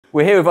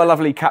We're here with our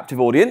lovely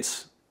captive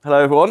audience.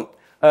 Hello, everyone.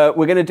 We're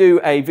going to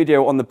do a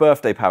video on the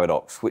birthday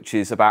paradox, which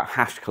is about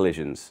hash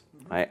collisions.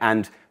 Right?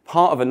 And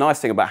part of a nice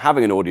thing about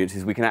having an audience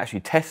is we can actually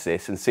test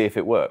this and see if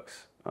it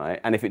works. Right?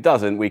 And if it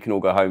doesn't, we can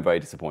all go home very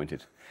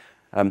disappointed.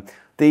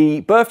 The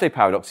birthday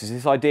paradox is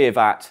this idea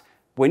that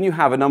when you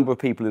have a number of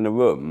people in a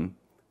room,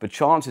 the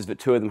chances that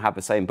two of them have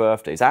the same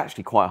birthday is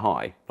actually quite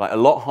high, like a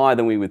lot higher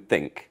than we would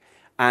think.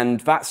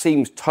 And that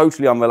seems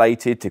totally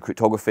unrelated to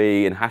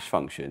cryptography and hash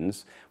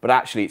functions, but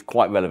actually it's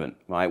quite relevant,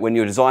 right? When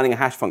you're designing a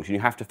hash function,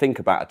 you have to think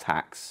about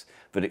attacks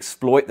that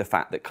exploit the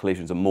fact that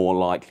collisions are more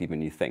likely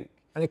than you think.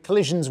 And a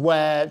collision's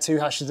where two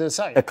hashes are the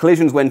same? A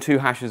collision's when two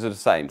hashes are the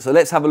same. So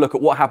let's have a look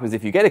at what happens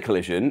if you get a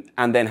collision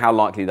and then how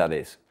likely that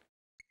is.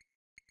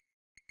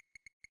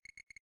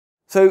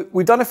 So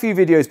we've done a few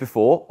videos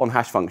before on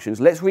hash functions.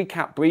 Let's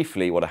recap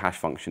briefly what a hash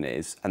function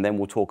is, and then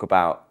we'll talk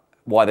about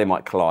why they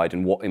might collide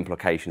and what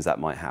implications that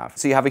might have.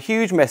 So you have a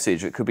huge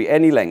message that could be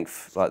any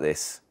length like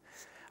this,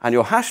 and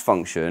your hash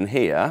function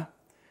here,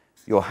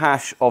 your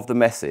hash of the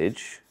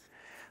message,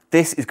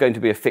 this is going to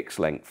be a fixed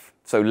length.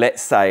 So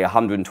let's say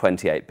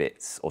 128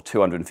 bits or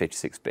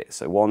 256 bits.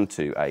 So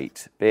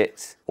 128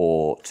 bit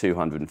or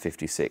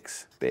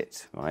 256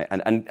 bit, right?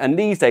 And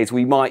these days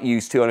we might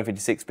use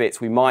 256 bits,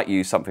 we might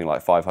use something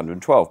like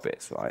 512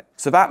 bits, right?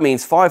 So that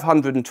means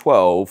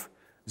 512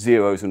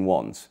 zeros and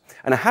ones.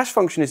 And a hash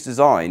function is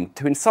designed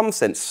to, in some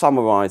sense,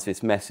 summarize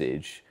this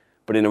message,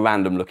 but in a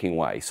random looking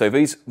way. So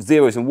these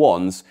zeros and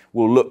ones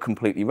will look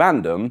completely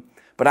random,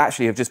 but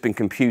actually have just been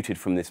computed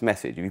from this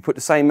message. If you put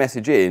the same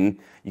message in,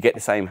 you get the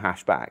same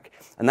hash back.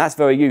 And that's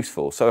very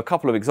useful. So a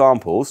couple of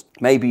examples.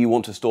 Maybe you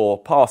want to store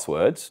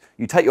passwords.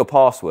 You take your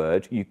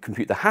password, you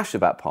compute the hash of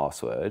that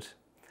password,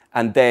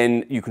 and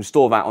then you can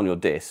store that on your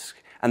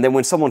disk. And then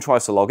when someone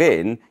tries to log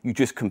in, you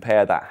just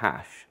compare that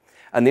hash.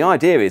 And the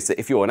idea is that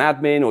if you're an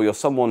admin or you're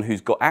someone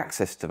who's got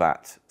access to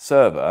that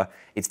server,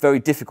 it's very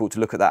difficult to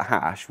look at that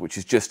hash, which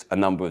is just a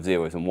number of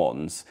zeros and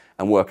ones,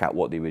 and work out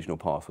what the original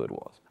password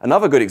was.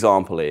 Another good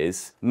example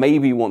is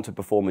maybe you want to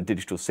perform a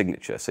digital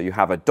signature. So you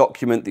have a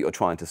document that you're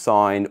trying to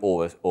sign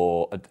or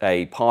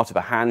a part of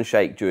a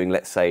handshake during,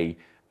 let's say,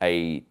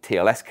 a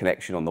TLS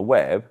connection on the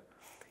web.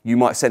 You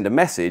might send a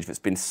message that's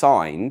been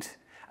signed,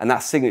 and that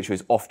signature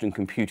is often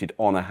computed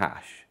on a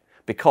hash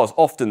because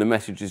often the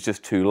message is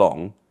just too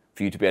long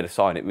for you to be able to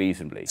sign it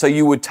reasonably. So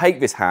you would take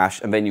this hash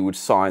and then you would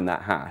sign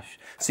that hash.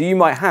 So you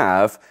might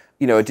have,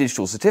 a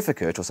digital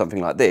certificate or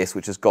something like this,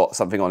 which has got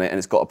something on it and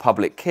it's got a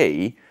public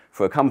key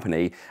for a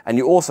company, and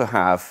you also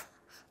have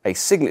a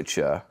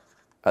signature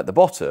at the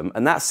bottom,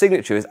 and that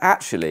signature is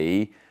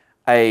actually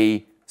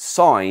a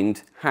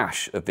signed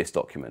hash of this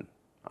document,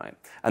 right?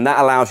 And that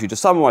allows you to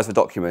summarize the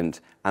document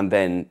and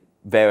then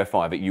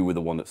verify that you were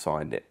the one that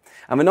signed it.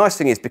 And the nice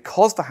thing is,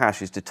 because the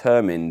hash is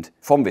determined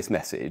from this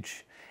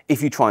message,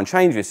 if you try and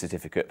change this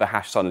certificate, the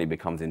hash suddenly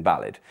becomes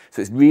invalid.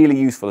 So it's really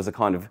useful as a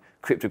kind of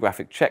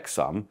cryptographic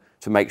checksum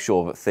to make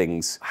sure that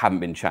things haven't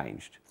been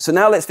changed. So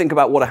now let's think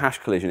about what a hash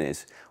collision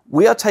is.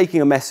 We are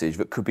taking a message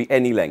that could be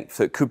any length.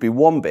 So it could be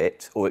 1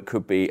 bit or it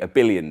could be 1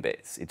 billion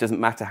bits. It doesn't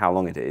matter how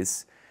long it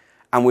is.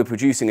 And we're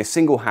producing a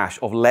single hash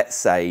of, let's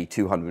say,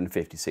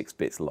 256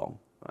 bits long.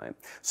 Right?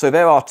 So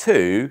there are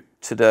 2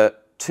 to the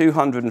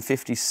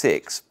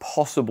 256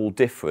 possible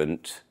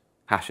different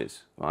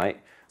hashes,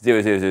 right?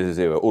 0, 0, 0,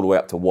 0, all the way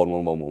up to 1,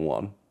 1, 1, 1,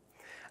 1.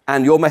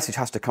 And your message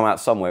has to come out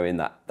somewhere in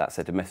that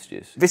set of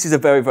messages. This is a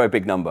very, very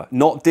big number,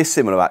 not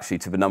dissimilar actually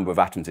to the number of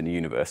atoms in the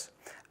universe.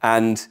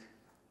 And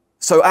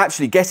so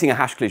actually getting a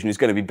hash collision is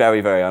going to be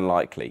very, very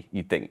unlikely,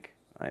 you'd think.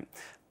 Right?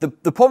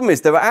 The problem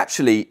is there are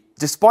actually,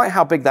 despite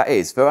how big that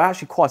is, there are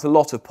actually quite a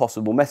lot of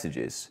possible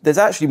messages. There's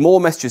actually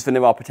more messages than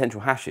there are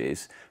potential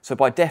hashes. So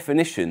by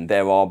definition,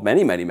 there are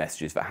many, many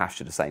messages that hash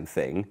to the same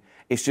thing.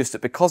 It's just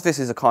that because this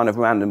is a kind of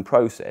random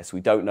process, we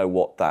don't know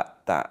what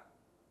that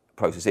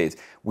process is.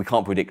 We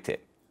can't predict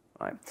it.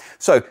 Right?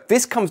 So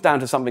this comes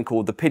down to something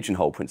called the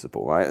pigeonhole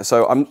principle. Right?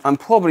 So I'm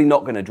probably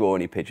not going to draw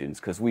any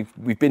pigeons because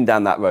we've been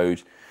down that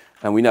road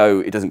and we know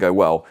it doesn't go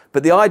well.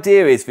 But the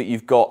idea is that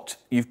you've got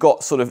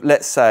sort of,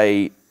 let's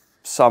say,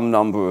 some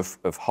number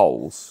of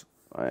holes.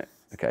 Right?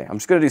 Okay, I'm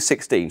just going to do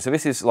 16. So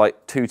this is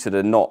like 2 to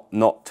the not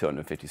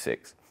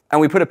 256. And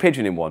we put a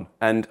pigeon in one,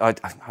 and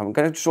I'm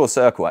going to draw a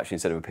circle actually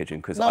instead of a pigeon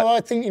because I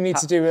think you need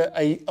to do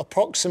a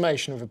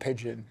approximation of a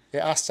pigeon.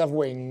 It has to have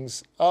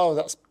wings. Oh,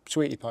 that's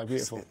sweetie pie,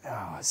 beautiful.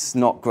 It's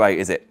not great,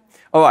 is it?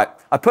 All right,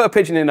 I put a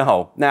pigeon in a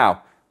hole.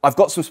 Now I've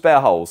got some spare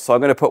holes, so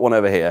I'm going to put one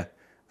over here.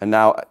 And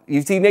now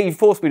you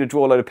forced me to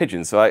draw a load of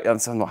pigeons, so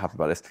I'm not happy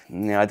about this.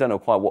 Yeah, I don't know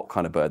quite what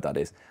kind of bird that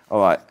is. All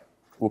right,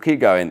 we'll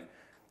keep going.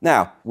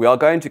 Now we are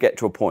going to get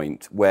to a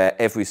point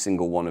where every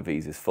single one of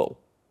these is full.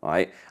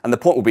 Right? And the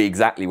point will be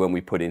exactly when we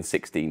put in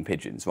 16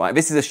 pigeons, right?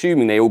 This is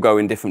assuming they all go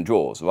in different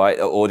drawers, right?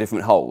 Or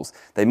different holes.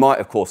 They might,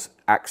 of course,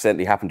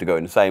 accidentally happen to go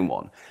in the same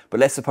one. But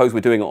let's suppose we're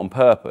doing it on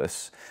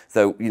purpose.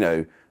 So,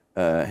 here,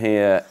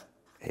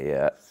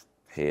 here,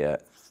 here,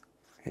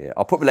 here.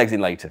 I'll put the legs in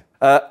later.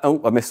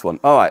 Oh, I missed one.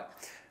 All right.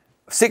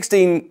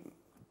 16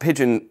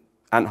 pigeon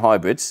ant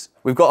hybrids.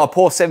 We've got our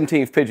poor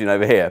 17th pigeon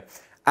over here.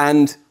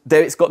 And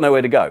there it's got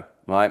nowhere to go,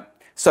 right?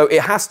 So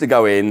it has to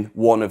go in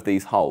one of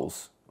these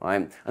holes,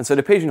 right? And so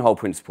the pigeonhole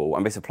principle,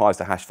 and this applies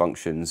to hash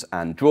functions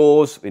and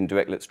drawers, in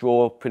direct let's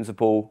draw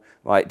principle,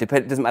 right?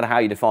 It doesn't matter how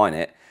you define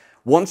it.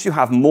 Once you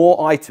have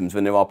more items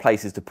when there are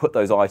places to put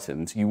those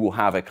items, you will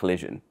have a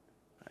collision.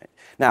 Right?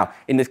 Now,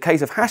 in the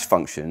case of hash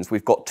functions,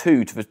 we've got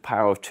 2 to the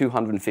power of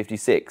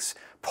 256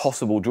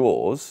 possible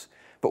drawers,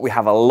 but we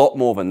have a lot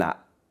more than that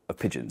of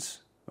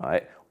pigeons,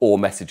 right? Or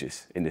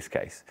messages in this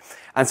case.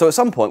 And so at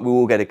some point we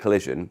will get a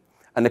collision.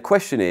 And the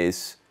question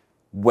is,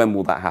 when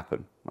will that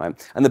happen,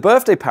 right? And the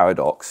birthday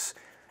paradox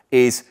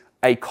is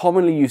a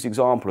commonly used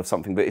example of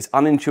something that is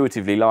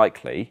unintuitively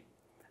likely,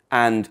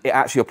 and it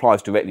actually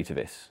applies directly to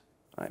this.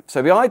 Right?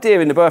 So the idea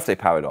in the birthday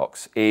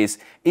paradox is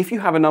if you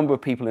have a number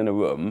of people in a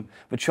room,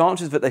 the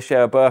chances that they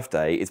share a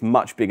birthday is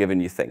much bigger than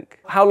you think.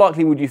 How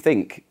likely would you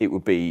think it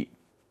would be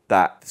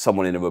that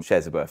someone in a room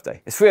shares a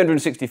birthday? It's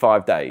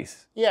 365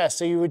 days. Yeah,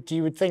 so you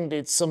would think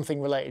it's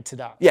something related to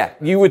that. Yeah,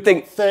 you would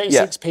think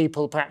 36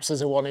 people, perhaps there's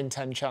a 1 in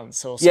 10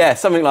 chance or something. Yeah,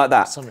 something like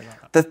that. Something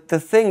like that. The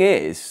thing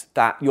is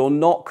that you're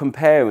not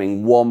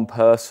comparing one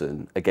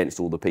person against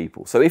all the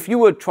people. So if you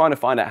were trying to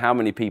find out how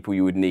many people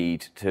you would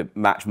need to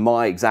match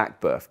my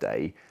exact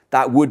birthday,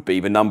 that would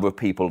be the number of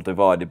people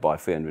divided by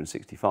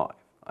 365,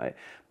 right?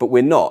 But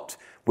we're not.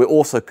 We're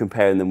also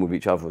comparing them with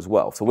each other as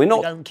well. So we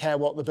don't care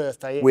what the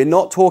birthday is. We're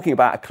not talking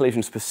about a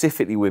collision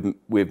specifically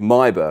with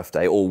my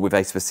birthday or with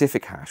a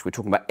specific hash. We're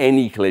talking about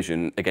any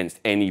collision against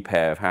any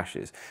pair of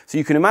hashes. So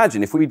you can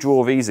imagine if we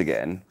draw these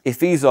again, if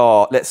these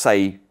are, let's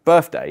say,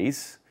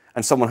 birthdays,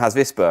 and someone has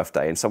this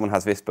birthday, and someone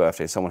has this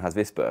birthday, and someone has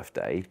this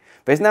birthday,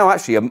 there's now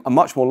actually a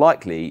much more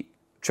likely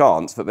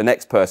chance that the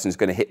next person is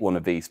going to hit one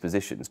of these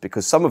positions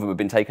because some of them have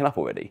been taken up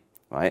already,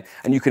 right?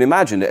 And you can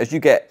imagine that as you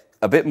get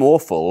a bit more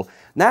full,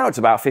 now it's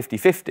about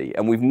 50-50,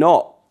 and we've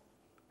not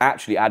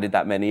actually added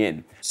that many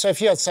in. So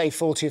if you had, say,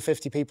 40 or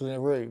 50 people in a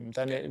room,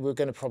 then we're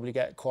going to probably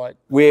get quite...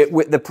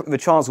 The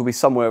chance will be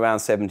somewhere around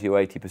 70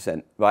 or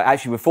 80%. Right?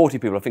 Actually, with 40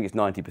 people, I think it's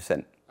 90%.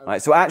 Okay.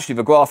 Right? So actually,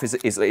 the graph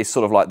is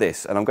sort of like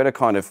this, and I'm going to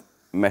kind of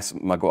mess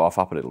my graph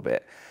up a little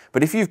bit.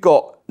 But if you've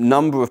got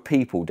number of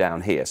people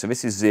down here, so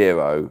this is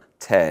 0,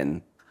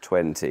 10,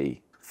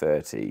 20,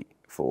 30,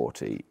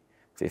 40,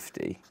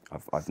 50.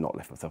 I've not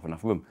left myself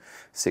enough room.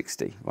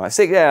 60. Right?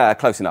 Yeah,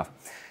 close enough.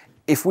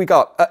 If we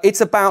got,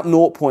 it's about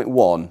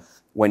 0.1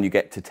 when you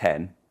get to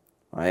 10,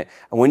 right?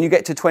 And when you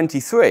get to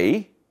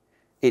 23,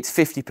 it's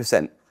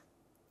 50%,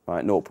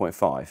 right?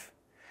 0.5.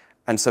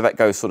 And so that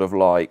goes sort of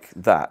like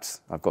that.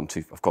 I've gone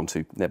too,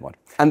 never mind.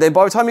 And then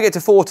by the time you get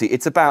to 40,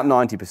 it's about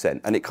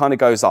 90%, and it kind of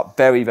goes up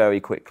very,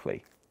 very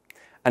quickly.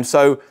 And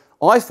so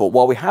I thought,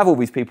 while we have all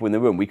these people in the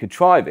room, we could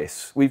try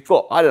this. We've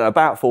got, I don't know,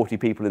 about 40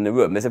 people in the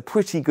room. There's a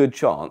pretty good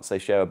chance they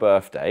share a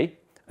birthday,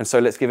 and so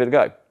let's give it a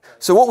go.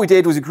 So what we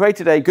did was we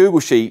created a Google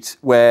Sheet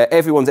where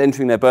everyone's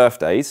entering their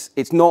birthdays.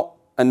 It's not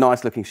a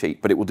nice looking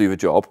sheet, but it will do the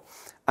job.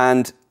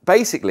 And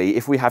basically,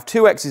 if we have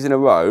 2 X's in a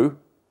row,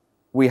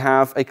 we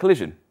have a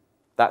collision.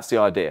 That's the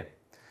idea.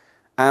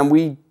 And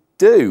we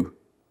do,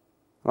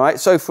 right?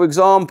 So for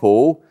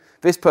example,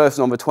 this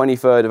person on the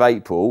 23rd of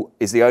April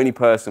is the only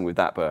person with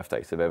that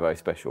birthday, so they're very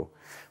special.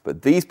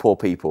 But these poor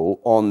people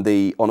on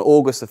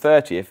August the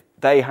 30th,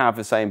 they have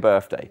the same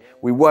birthday.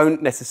 We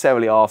won't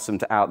necessarily ask them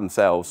to out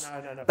themselves.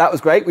 No. That was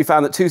great. We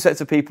found that 2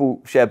 sets of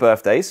people share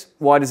birthdays.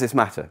 Why does this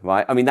matter,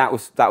 right? I mean, that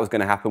was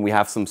going to happen. We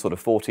have some sort of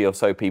 40 or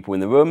so people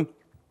in the room.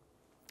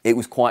 It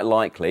was quite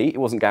likely. It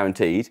wasn't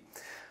guaranteed.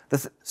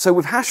 So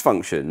with hash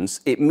functions,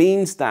 it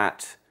means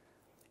that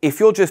if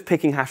you're just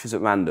picking hashes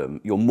at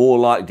random, you're more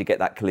likely to get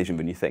that collision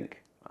than you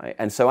think, right?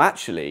 And so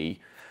actually,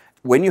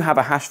 when you have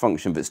a hash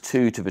function that's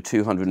 2 to the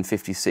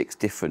 256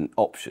 different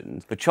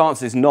options, the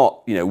chance is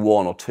not 1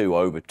 or 2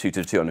 over 2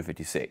 to the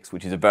 256,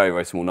 which is a very,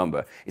 very small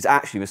number. It's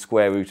actually the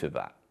square root of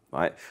that,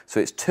 right? So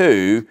it's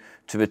 2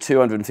 to the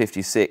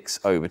 256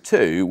 over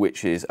 2,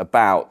 which is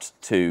about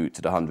 2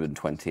 to the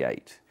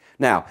 128.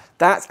 Now,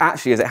 that's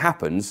actually, as it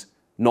happens,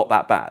 not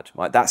that bad,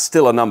 right? That's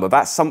still a number.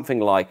 That's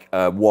something like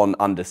 1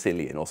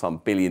 undecillion or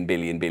some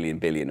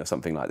billion or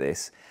something like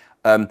this.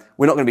 We're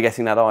not going to be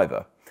getting that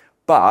either.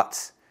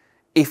 But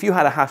if you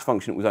had a hash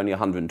function that was only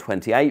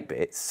 128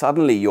 bits,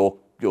 suddenly your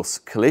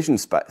collision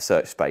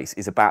search space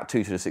is about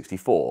 2 to the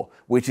 64,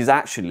 which is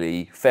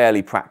actually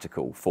fairly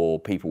practical for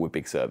people with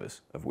big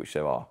servers, of which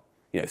there are,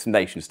 some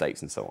nation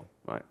states and so on,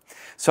 right?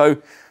 So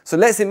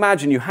let's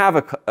imagine you have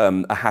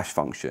a hash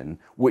function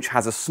which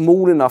has a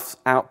small enough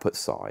output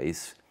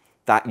size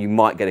that you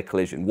might get a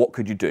collision. What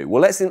could you do?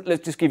 Well, let's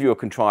just give you a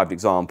contrived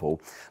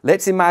example.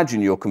 Let's imagine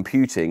you're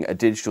computing a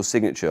digital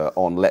signature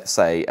on, let's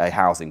say, a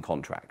housing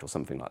contract or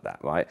something like that,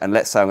 right? And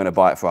let's say I'm going to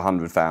buy it for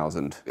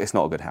 100,000. It's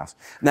not a good house.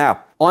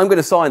 Now, I'm going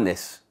to sign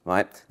this,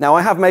 right? Now,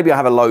 maybe I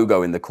have a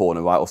logo in the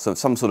corner, right, or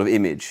some sort of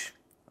image,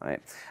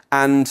 right?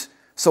 And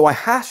so I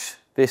hash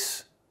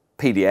this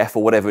PDF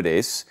or whatever it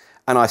is,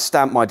 and I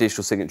stamp my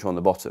digital signature on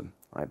the bottom,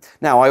 right?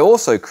 Now, I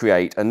also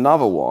create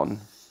another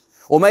one.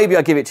 Or maybe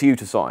I give it to you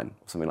to sign,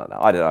 or something like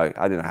that. I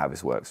don't know how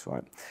this works,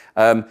 right?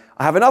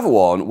 I have another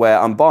one where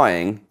I'm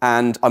buying,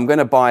 and I'm going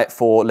to buy it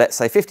for, let's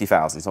say,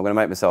 50,000. So I'm going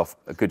to make myself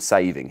a good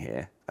saving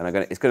here, and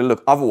it's going to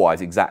look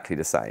otherwise exactly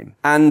the same.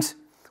 And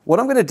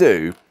what I'm going to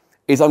do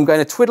is I'm going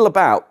to twiddle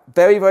about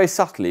very, very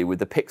subtly with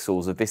the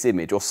pixels of this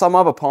image or some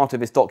other part of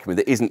this document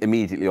that isn't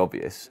immediately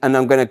obvious. And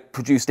I'm going to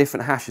produce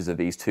different hashes of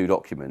these two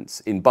documents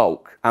in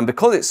bulk. And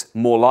because it's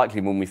more likely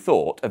than we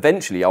thought,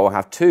 eventually I will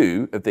have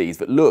two of these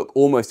that look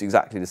almost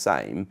exactly the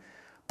same,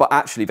 but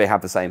actually they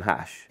have the same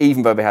hash,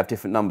 even though they have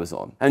different numbers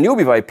on. And you'll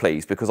be very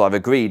pleased because I've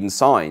agreed and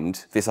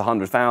signed this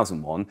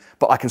 100,000 one,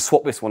 but I can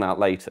swap this one out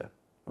later.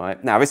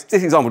 Right? Now, this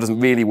example doesn't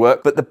really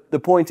work, but the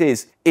point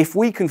is, if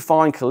we can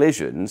find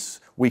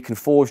collisions, we can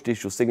forge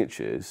digital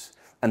signatures,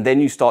 and then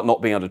you start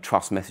not being able to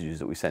trust messages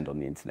that we send on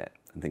the internet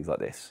and things like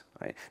this.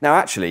 Right? Now,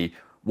 actually,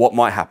 what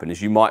might happen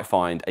is you might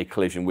find a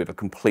collision with a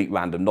complete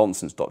random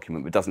nonsense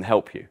document that doesn't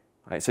help you.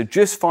 Right? So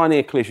just finding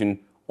a collision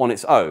on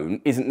its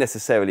own isn't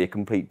necessarily a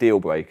complete deal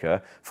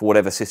breaker for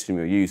whatever system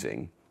you're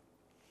using,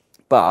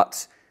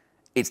 but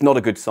it's not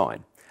a good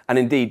sign. And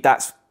indeed,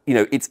 that's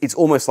it's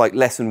almost like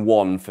lesson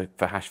one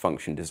for hash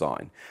function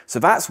design. So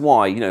that's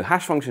why,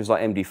 hash functions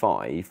like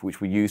MD5, which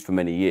we used for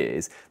many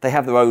years, they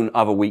have their own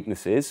other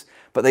weaknesses,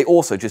 but they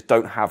also just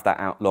don't have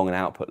that long an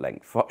output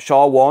length. For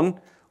SHA-1,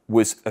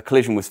 a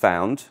collision was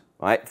found,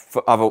 right,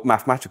 for other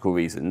mathematical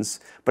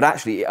reasons, but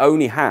actually it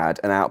only had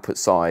an output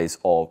size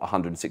of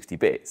 160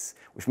 bits,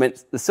 which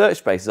meant the search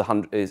space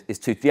is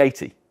 2 to the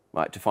 80,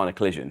 right, to find a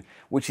collision,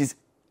 which is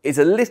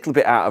a little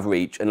bit out of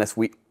reach unless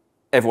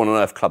everyone on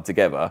Earth clubbed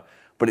together.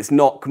 But it's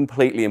not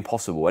completely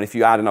impossible. And if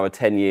you add another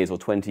 10 years or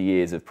 20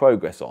 years of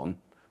progress on,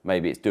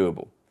 maybe it's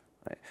doable.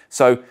 Right?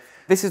 So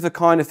this is the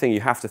kind of thing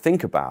you have to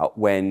think about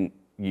when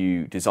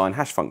you design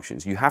hash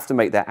functions. You have to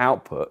make their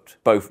output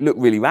both look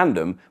really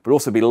random, but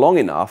also be long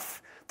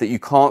enough that you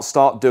can't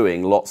start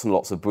doing lots and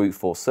lots of brute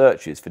force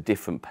searches for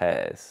different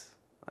pairs.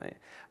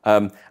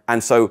 Right?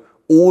 And so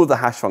all of the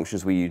hash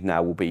functions we use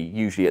now will be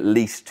usually at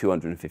least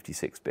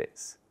 256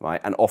 bits, right?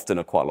 And often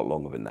are quite a lot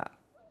longer than that.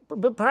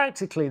 But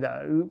practically,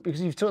 though,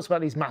 because you've talked about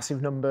these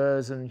massive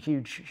numbers and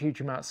huge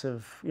amounts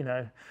of,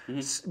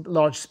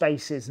 large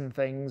spaces and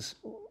things,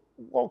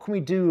 what can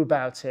we do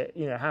about it?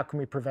 How can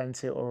we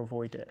prevent it or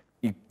avoid it?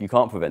 You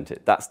can't prevent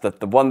it. That's the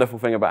wonderful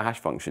thing about hash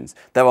functions.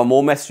 There are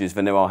more messages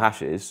than there are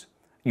hashes.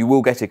 You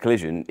will get a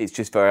collision. It's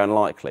just very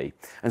unlikely.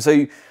 And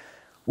so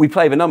we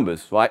play the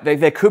numbers, right?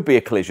 There could be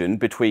a collision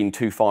between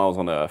two files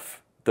on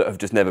Earth that have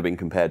just never been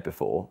compared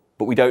before,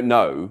 but we don't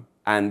know.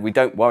 And we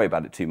don't worry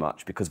about it too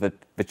much because the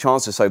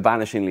chances are so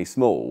vanishingly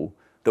small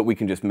that we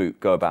can just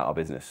go about our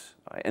business.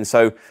 Right? And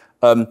so,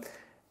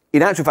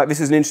 in actual fact, this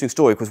is an interesting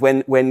story because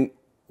when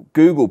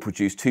Google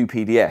produced two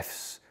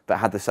PDFs that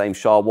had the same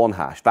SHA-1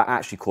 hash, that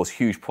actually caused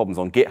huge problems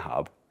on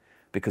GitHub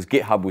because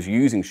GitHub was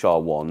using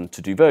SHA-1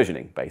 to do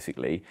versioning,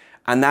 basically.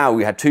 And now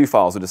we had two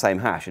files with the same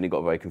hash and it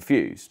got very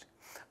confused.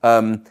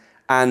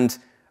 And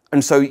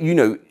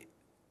so,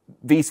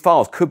 these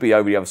files could be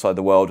over the other side of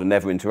the world and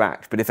never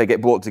interact, but if they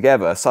get brought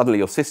together, suddenly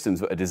your systems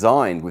that are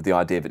designed with the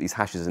idea that these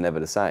hashes are never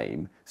the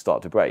same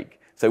start to break.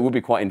 So it will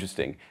be quite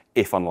interesting,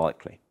 if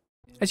unlikely.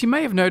 As you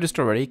may have noticed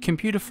already,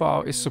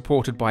 Computerphile is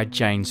supported by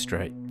Jane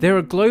Street. They're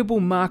a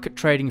global market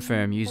trading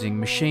firm using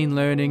machine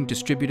learning,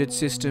 distributed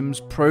systems,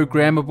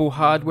 programmable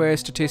hardware,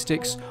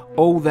 statistics,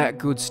 all that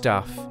good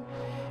stuff.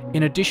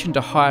 In addition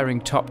to hiring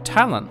top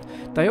talent,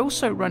 they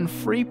also run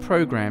free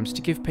programs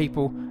to give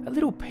people a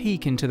little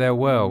peek into their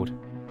world.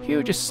 Here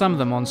are just some of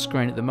them on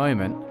screen at the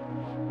moment,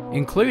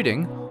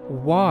 including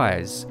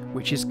WISE,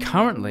 which is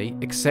currently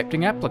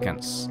accepting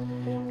applicants.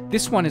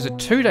 This one is a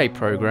 2-day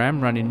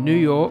program run in New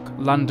York,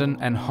 London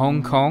and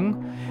Hong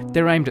Kong.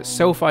 They're aimed at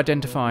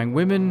self-identifying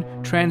women,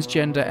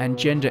 transgender and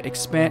gender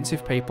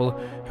expansive people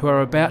who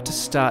are about to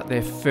start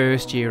their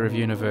first year of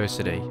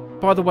university.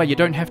 By the way, you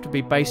don't have to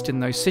be based in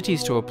those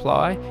cities to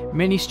apply.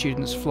 Many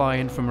students fly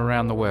in from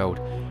around the world.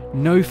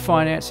 No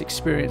finance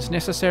experience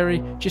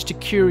necessary, just a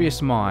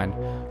curious mind.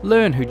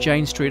 Learn who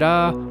Jane Street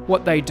are,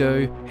 what they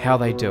do, how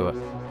they do it.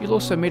 You'll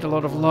also meet a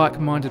lot of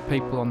like-minded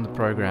people on the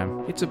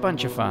program. It's a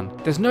bunch of fun.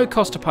 There's no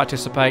cost to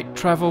participate,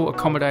 travel,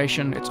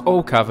 accommodation, it's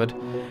all covered.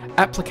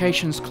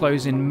 Applications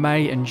close in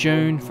May and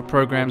June for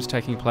programs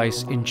taking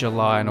place in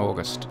July and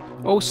August.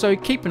 Also,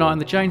 keep an eye on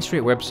the Jane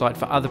Street website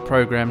for other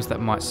programs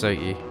that might suit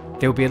you.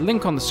 There will be a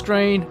link on the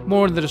screen,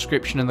 more in the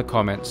description and the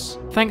comments.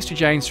 Thanks to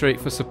Jane Street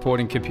for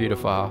supporting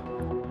Computerphile.